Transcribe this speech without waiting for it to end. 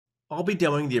I'll be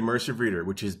demoing the Immersive Reader,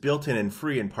 which is built-in and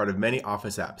free and part of many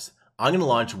Office apps. I'm going to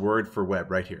launch Word for Web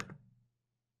right here.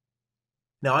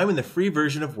 Now I'm in the free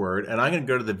version of Word, and I'm going to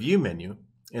go to the View menu,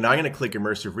 and I'm going to click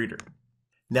Immersive Reader.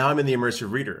 Now I'm in the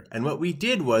Immersive Reader, and what we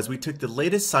did was we took the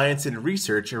latest science and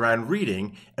research around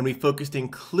reading, and we focused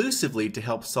inclusively to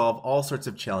help solve all sorts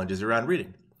of challenges around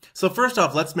reading. So first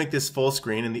off, let's make this full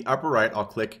screen. In the upper right, I'll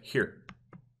click here.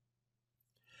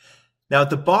 Now at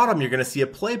the bottom, you're going to see a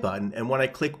play button, and when I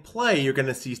click play, you're going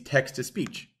to see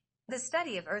text-to-speech. The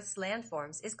study of Earth's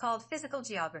landforms is called physical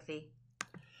geography.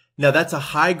 Now that's a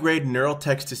high-grade neural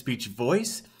text-to-speech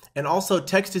voice, and also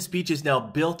text-to-speech is now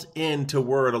built into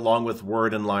Word along with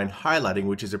word and line highlighting,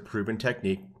 which is a proven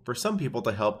technique for some people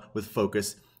to help with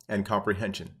focus and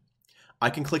comprehension. I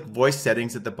can click voice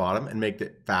settings at the bottom and make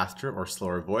it faster or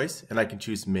slower voice, and I can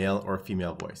choose male or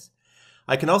female voice.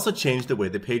 I can also change the way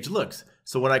the page looks.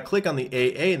 So when I click on the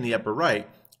AA in the upper right,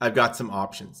 I've got some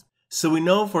options. So we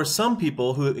know for some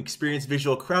people who experience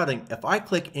visual crowding, if I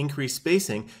click increase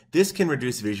spacing, this can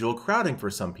reduce visual crowding for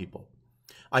some people.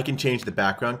 I can change the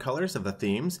background colors of the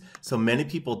themes. So many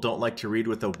people don't like to read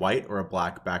with a white or a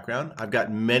black background. I've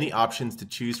got many options to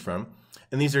choose from,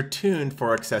 and these are tuned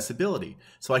for accessibility.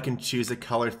 So I can choose a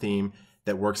color theme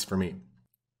that works for me.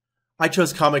 I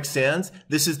chose Comic Sans.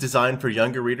 This is designed for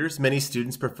younger readers. Many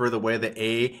students prefer the way the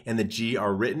A and the G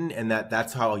are written, and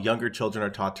that's how younger children are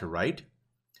taught to write.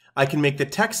 I can make the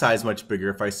text size much bigger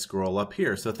if I scroll up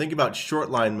here. So think about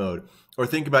short line mode, or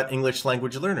think about English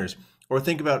language learners, or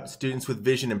think about students with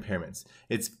vision impairments.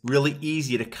 It's really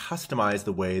easy to customize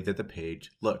the way that the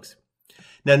page looks.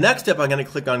 Now next up, I'm going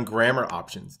to click on grammar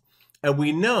options. And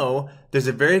we know there's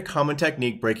a very common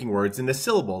technique breaking words into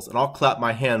syllables, and I'll clap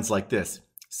my hands like this.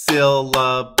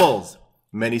 Syllables.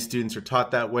 Many students are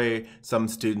taught that way. Some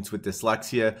students with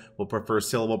dyslexia will prefer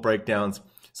syllable breakdowns.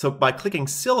 So by clicking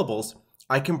syllables,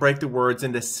 I can break the words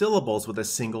into syllables with a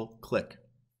single click.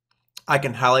 I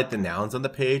can highlight the nouns on the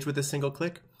page with a single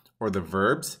click, or the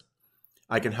verbs.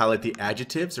 I can highlight the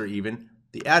adjectives or even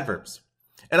the adverbs.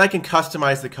 And I can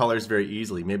customize the colors very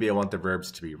easily. Maybe I want the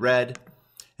verbs to be red,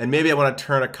 and maybe I want to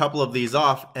turn a couple of these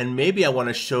off, and maybe I want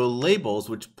to show labels,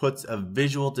 which puts a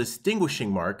visual distinguishing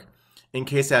mark in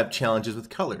case I have challenges with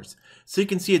colors. So you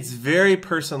can see it's very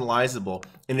personalizable,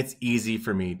 and it's easy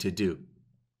for me to do.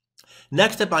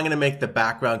 Next up, I'm going to make the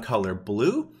background color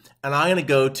blue, and I'm going to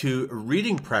go to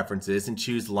reading preferences and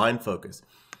choose line focus.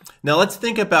 Now let's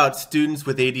think about students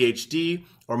with ADHD,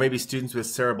 or maybe students with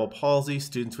cerebral palsy,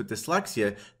 students with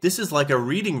dyslexia. This is like a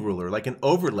reading ruler, like an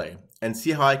overlay. And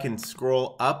see how I can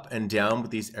scroll up and down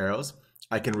with these arrows?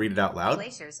 I can read it out loud.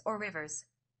 Glaciers or rivers.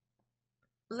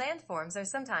 Landforms are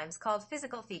sometimes called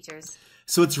physical features.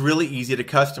 So it's really easy to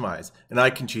customize. And I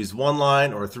can choose 1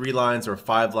 line or 3 lines or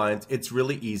 5 lines. It's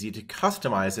really easy to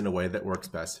customize in a way that works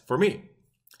best for me.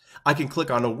 I can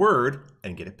click on a word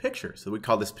and get a picture. So we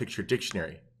call this picture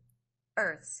dictionary.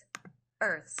 Earths.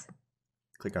 Earths.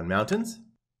 Click on mountains.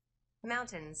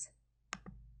 Mountains.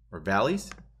 Or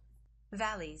valleys.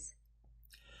 Valleys.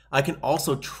 I can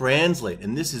also translate,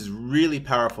 and this is really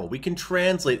powerful. We can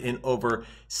translate in over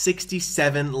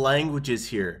 67 languages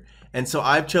here. And so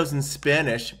I've chosen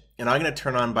Spanish, and I'm going to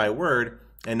turn on by word,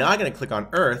 and now I'm going to click on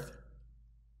Earth.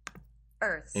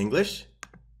 Earths. English.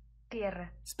 Tierra.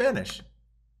 Spanish.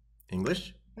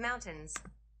 English. Mountains.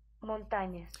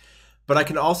 Montañas. But I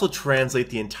can also translate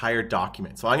the entire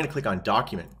document. So I'm going to click on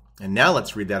Document, and now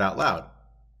let's read that out loud.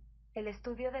 El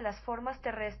estudio de las formas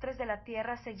terrestres de la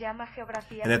Tierra se llama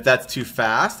geografía. And if that's too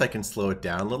fast, I can slow it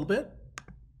down a little bit.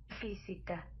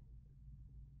 Física.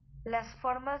 Las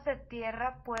formas de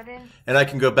tierra pueden. And I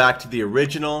can go back to the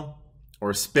original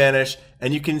or Spanish,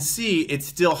 and you can see it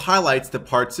still highlights the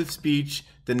parts of speech,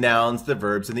 the nouns, the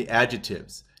verbs, and the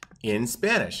adjectives in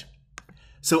Spanish.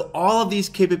 So all of these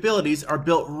capabilities are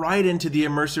built right into the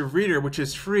Immersive Reader, which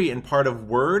is free and part of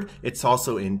Word. It's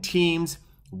also in Teams,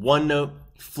 OneNote,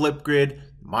 Flipgrid,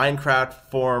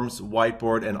 Minecraft, Forms,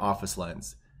 Whiteboard, and Office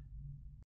Lens.